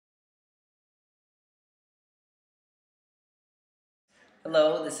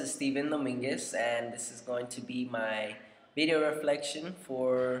Hello, this is Stephen Dominguez, and this is going to be my video reflection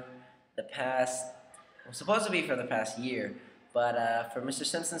for the past, well, supposed to be for the past year, but for Mr.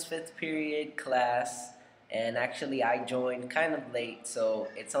 Simpson's fifth period class, and actually I joined kind of late, so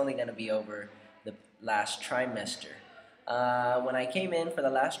it's only going to be over the last trimester. When I came in for the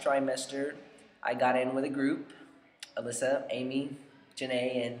last trimester, I got in with a group, Alyssa, Amy,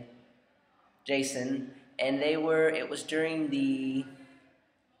 Janae, and Jason, and it was during the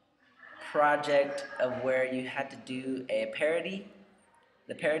project of where you had to do the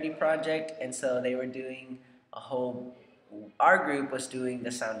parody project, and so they were doing our group was doing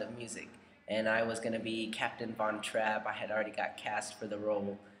The Sound of Music, and I was going to be Captain Von Trapp. I had already got cast for the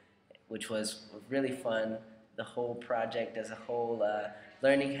role, which was really fun. The whole project as a whole,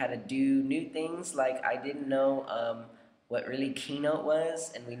 learning how to do new things, like I didn't know what really Keynote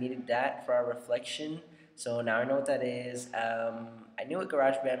was, and we needed that for our reflection. So now I know what that is. I knew what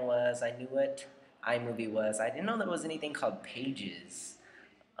GarageBand was. I knew what iMovie was. I didn't know there was anything called Pages.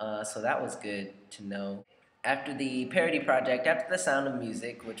 So that was good to know. After the parody project, after The Sound of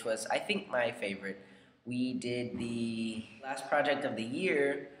Music, which was, I think, my favorite, we did the last project of the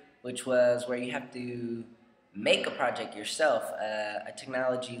year, which was where you have to make a project yourself, a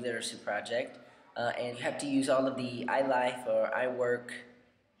technology literacy project, and you have to use all of the iLife or iWork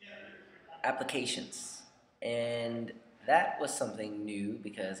applications. And that was something new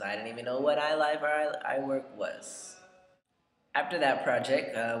because I didn't even know what iLife or iWork was. After that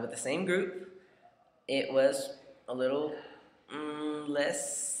project, with the same group, it was a little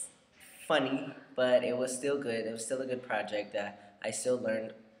less funny, but it was still good. It was still a good project. I still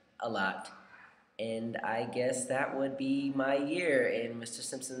learned a lot. And I guess that would be my year in Mr.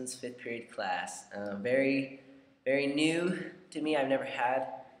 Simpson's fifth period class. Very, very new to me. I've never had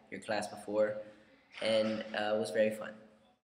your class before, and it was very fun.